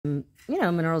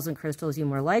minerals and crystals you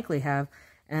more likely have.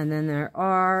 And then there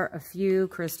are a few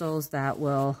crystals that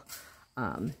will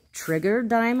trigger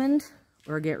diamond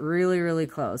or get really, really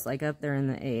close, like up there in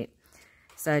the 8,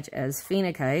 such as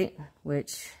phenakite,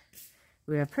 which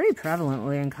we have pretty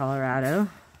prevalently in Colorado.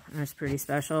 That's pretty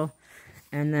special.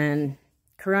 And then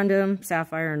corundum,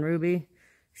 sapphire, and ruby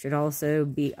should also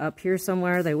be up here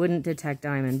somewhere. They wouldn't detect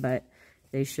diamond, but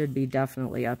they should be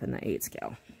definitely up in the 8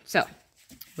 scale. So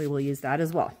we will use that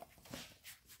as well.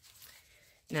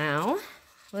 Now,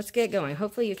 let's get going.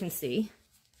 Hopefully you can see.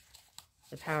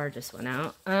 The power just went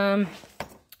out. I'm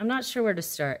not sure where to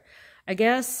start. I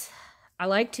guess I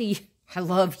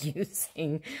love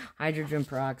using hydrogen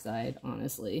peroxide,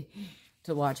 honestly,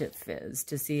 to watch it fizz,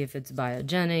 to see if it's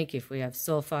biogenic, if we have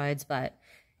sulfides, but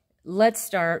let's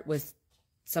start with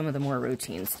some of the more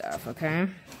routine stuff, okay?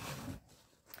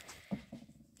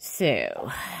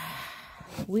 So,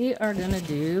 we are going to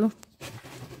do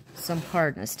some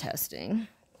hardness testing.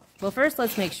 Well, first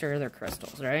let's make sure they're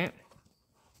crystals, right?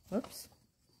 Whoops.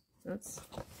 That's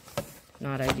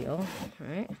not ideal,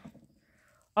 right?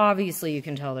 Obviously, you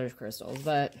can tell there's crystals,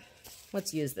 but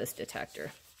let's use this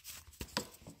detector.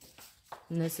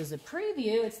 And this is a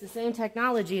preview. It's the same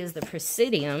technology as the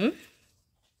Presidium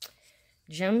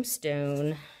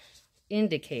gemstone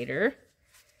indicator,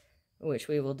 which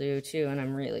we will do too, and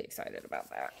I'm really excited about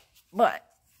that. But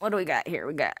what do we got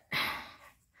here?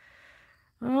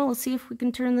 Well, let's see if we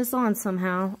can turn this on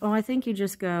somehow. Oh, I think you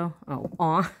just go,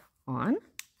 on,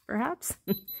 perhaps?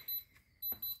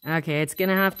 Okay, it's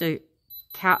gonna have to,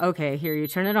 okay, here, you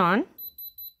turn it on.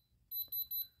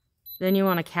 Then you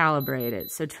want to calibrate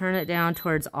it. So turn it down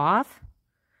towards off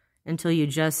until you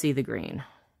just see the green,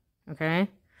 okay?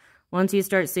 Once you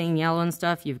start seeing yellow and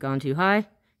stuff, you've gone too high.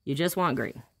 You just want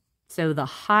green. So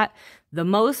the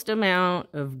most amount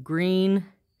of green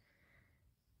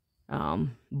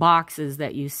boxes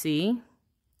that you see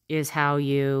is how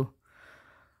you,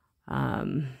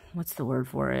 what's the word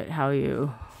for it?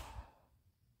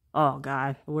 Oh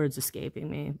God, the word's escaping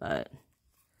me, but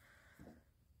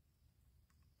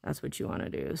that's what you want to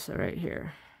do. So right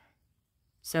here.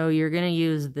 So you're going to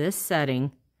use this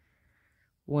setting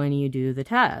when you do the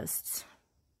tests.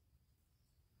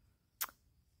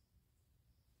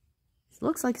 It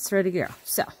looks like it's ready to go.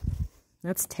 So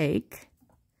let's take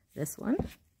this one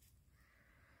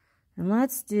and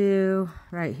let's do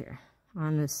right here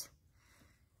on this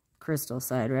crystal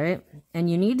side, right?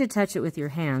 And you need to touch it with your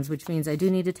hands, which means I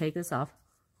do need to take this off.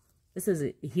 This is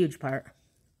a huge part.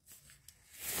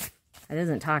 It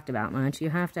isn't talked about much. You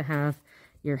have to have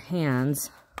your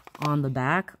hands on the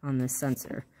back on this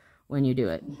sensor when you do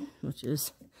it, which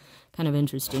is kind of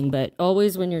interesting. But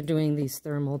always when you're doing these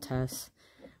thermal tests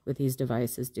with these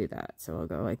devices, do that. So I'll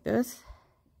go like this.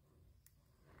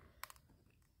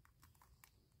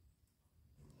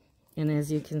 And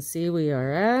as you can see, we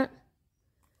are at,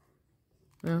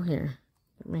 well, here,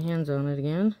 put my hands on it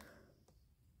again,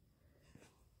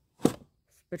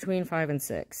 between 5 and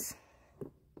 6.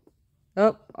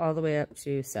 Oh, all the way up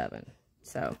to 7.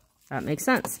 So that makes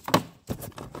sense.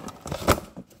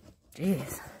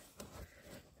 Jeez.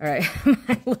 All right,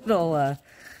 my little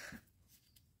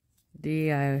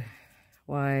DIY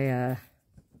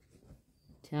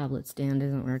tablet stand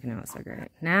isn't working out so great.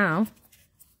 Now,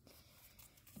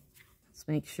 let's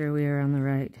make sure we are on the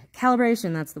right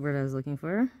calibration. That's the word I was looking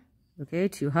for. Okay,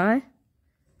 too high.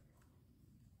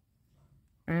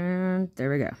 And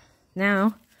there we go.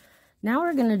 Now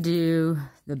we're going to do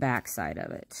the back side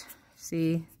of it.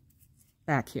 See,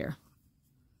 back here.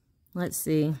 Let's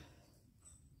see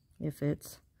if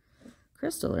it's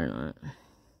crystal or not.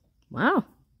 Wow.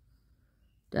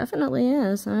 Definitely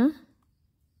is, huh?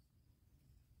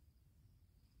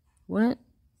 Went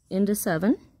into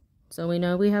 7. So we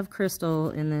know we have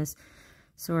crystal in this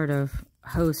sort of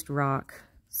host rock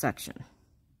section.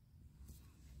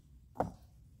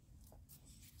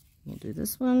 We'll do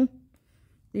this one.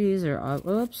 These are all,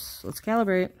 oops, let's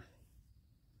calibrate.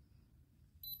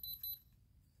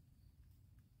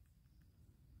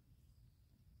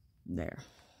 There.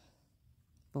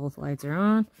 Both lights are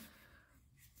on.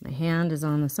 My hand is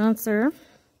on the sensor.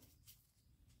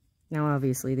 Now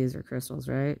obviously these are crystals,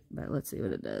 right? But let's see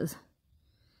what it does.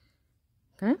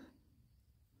 Okay.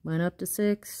 Went up to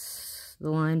 6. The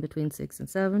line between 6 and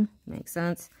 7. Makes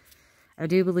sense. I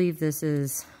do believe this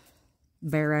is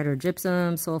barite or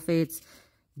gypsum. Sulfates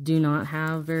do not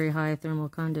have very high thermal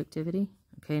conductivity.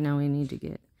 Okay, now we need to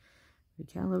get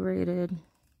recalibrated.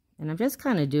 And I'm just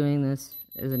kind of doing this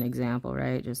as an example,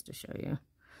 right? Just to show you.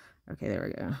 Okay, there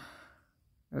we go.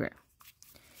 Okay.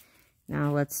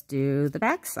 Now let's do the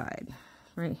back side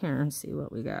right here and see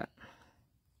what we got.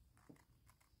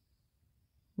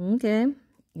 Okay,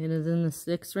 it is in the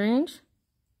 6 range.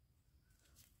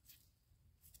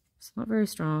 It's not very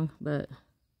strong, but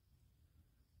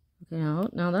okay,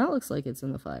 now that looks like it's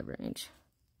in the 5 range.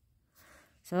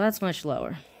 So that's much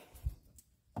lower.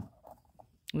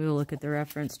 We will look at the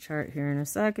reference chart here in a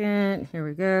second. Here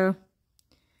we go.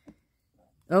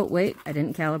 Oh, wait, I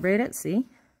didn't calibrate it. See?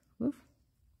 Oof.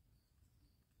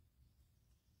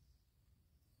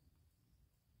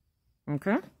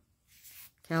 Okay.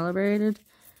 Calibrated.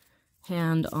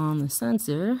 Hand on the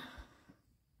sensor.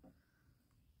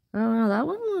 Oh, no, that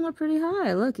one went up pretty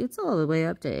high. Look, it's all the way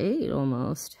up to 8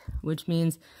 almost, which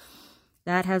means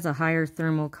that has a higher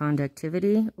thermal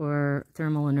conductivity or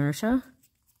thermal inertia,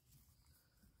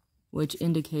 which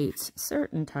indicates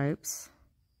certain types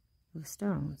of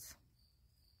stones,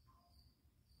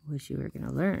 which you are going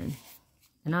to learn.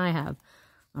 And I have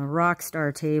a rock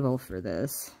star table for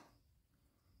this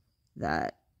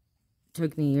that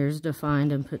took me years to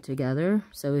find and put together.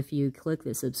 So if you click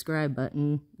the subscribe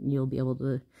button, you'll be able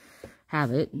to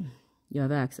have it. You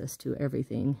have access to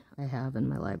everything I have in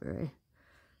my library.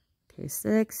 Okay,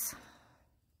 6.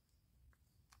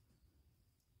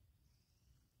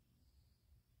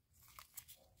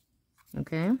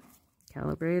 Okay,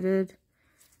 calibrated.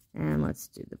 And let's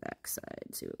do the back side,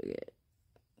 see what we get.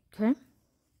 Okay.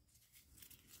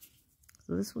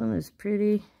 So this one is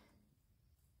pretty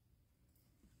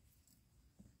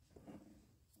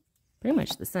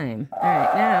much the same. All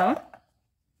right, now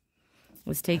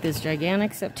let's take this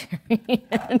gigantic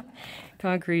septarian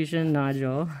concretion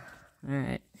nodule. All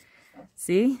right,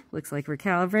 see, looks like we're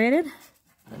calibrated.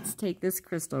 Let's take this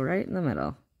crystal right in the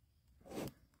middle.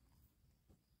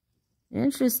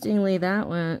 Interestingly, that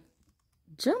one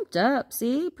jumped up.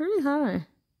 See, pretty high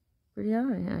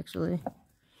actually.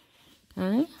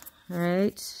 Okay, all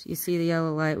right. You see the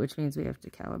yellow light, which means we have to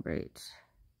calibrate.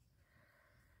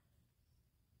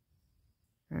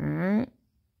 All right.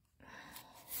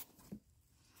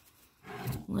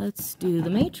 Let's do the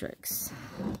matrix.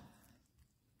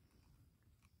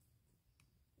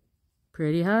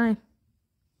 Pretty high.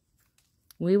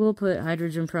 We will put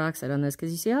hydrogen peroxide on this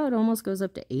because you see how it almost goes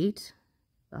up to 8,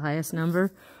 the highest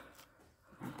number.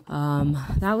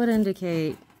 That would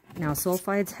indicate, now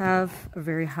sulfides have a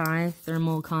very high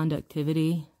thermal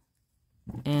conductivity,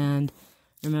 and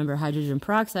remember hydrogen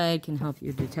peroxide can help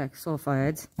you detect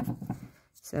sulfides,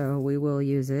 so we will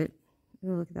use it.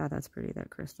 Ooh, look at that, that's pretty, that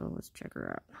crystal. Let's check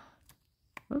her out.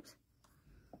 Whoops.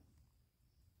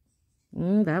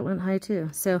 That went high too.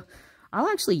 So I'll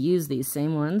actually use these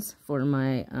same ones for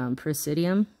my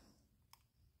Presidium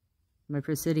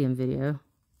video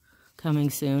coming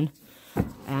soon.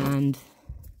 And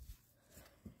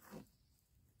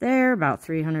they're about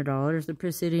 $300, the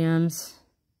Presidiums.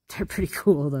 They're pretty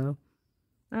cool though.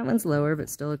 That one's lower, but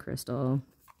still a crystal.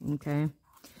 Okay.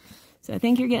 So I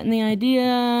think you're getting the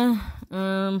idea.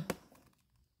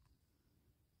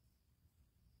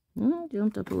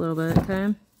 Jumped up a little bit,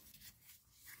 okay.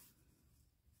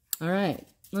 All right,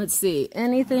 let's see.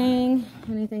 Anything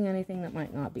that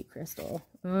might not be crystal.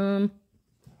 Oh,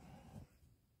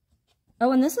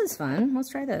 and this is fun. Let's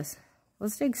try this.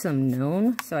 Let's take some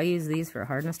known. So I use these for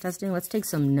hardness testing. Let's take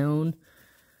some known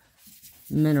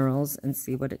minerals and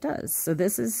see what it does. So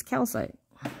this is calcite,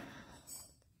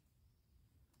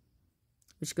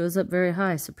 which goes up very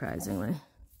high, surprisingly.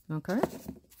 Okay.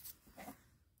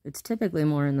 It's typically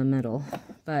more in the middle.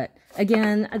 But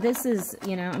again, this is,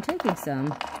 you know, I'm taking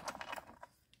some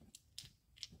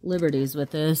liberties with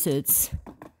this.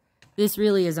 This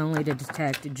really is only to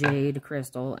detect jade,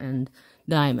 crystal, and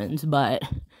diamonds, but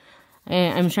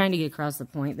I'm trying to get across the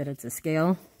point that it's a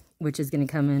scale, which is going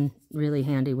to come in really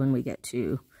handy when we get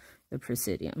to the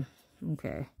Presidium.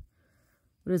 Okay.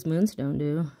 What does moonstone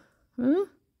do? Huh?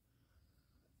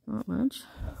 Not much.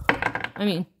 I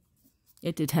mean,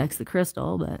 it detects the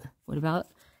crystal, but what about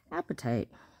apatite?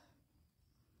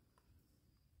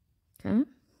 Okay.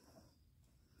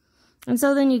 And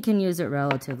so then you can use it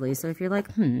relatively. So if you're like,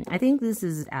 I think this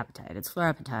is apatite, it's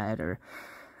fluorapatite, or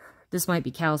this might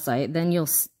be calcite, then you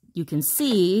can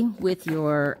see with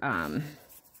your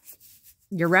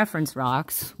reference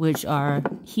rocks, which are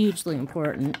hugely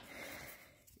important,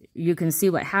 you can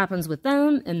see what happens with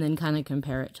them and then kind of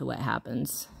compare it to what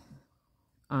happens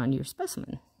on your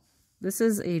specimen. This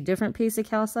is a different piece of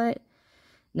calcite.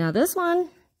 Now this one,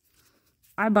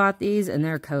 I bought these and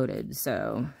they're coated,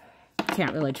 so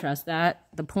can't really trust that.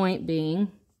 The point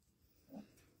being,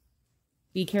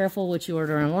 be careful what you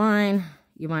order online.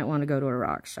 You might want to go to a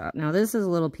rock shop. Now this is a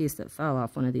little piece that fell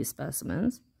off one of these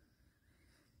specimens.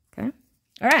 Okay.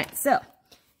 All right, so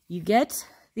you get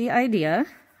the idea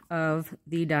of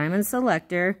the diamond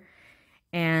selector,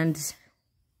 and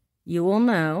you will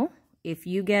know if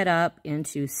you get up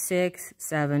into 6,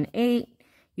 7, 8,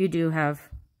 you do have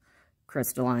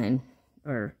crystals.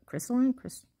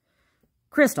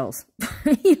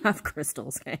 You have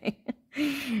crystals, okay?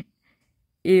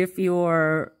 If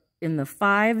you're in the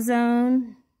 5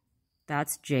 zone,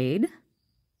 that's jade.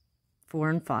 4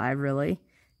 and 5, really.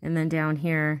 And then down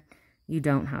here, you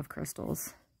don't have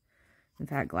crystals. In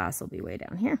fact, glass will be way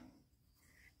down here.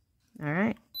 All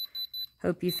right.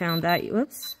 Hope you found that,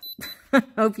 whoops.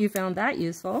 Hope you found that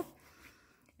useful.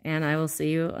 And I will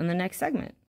see you in the next segment.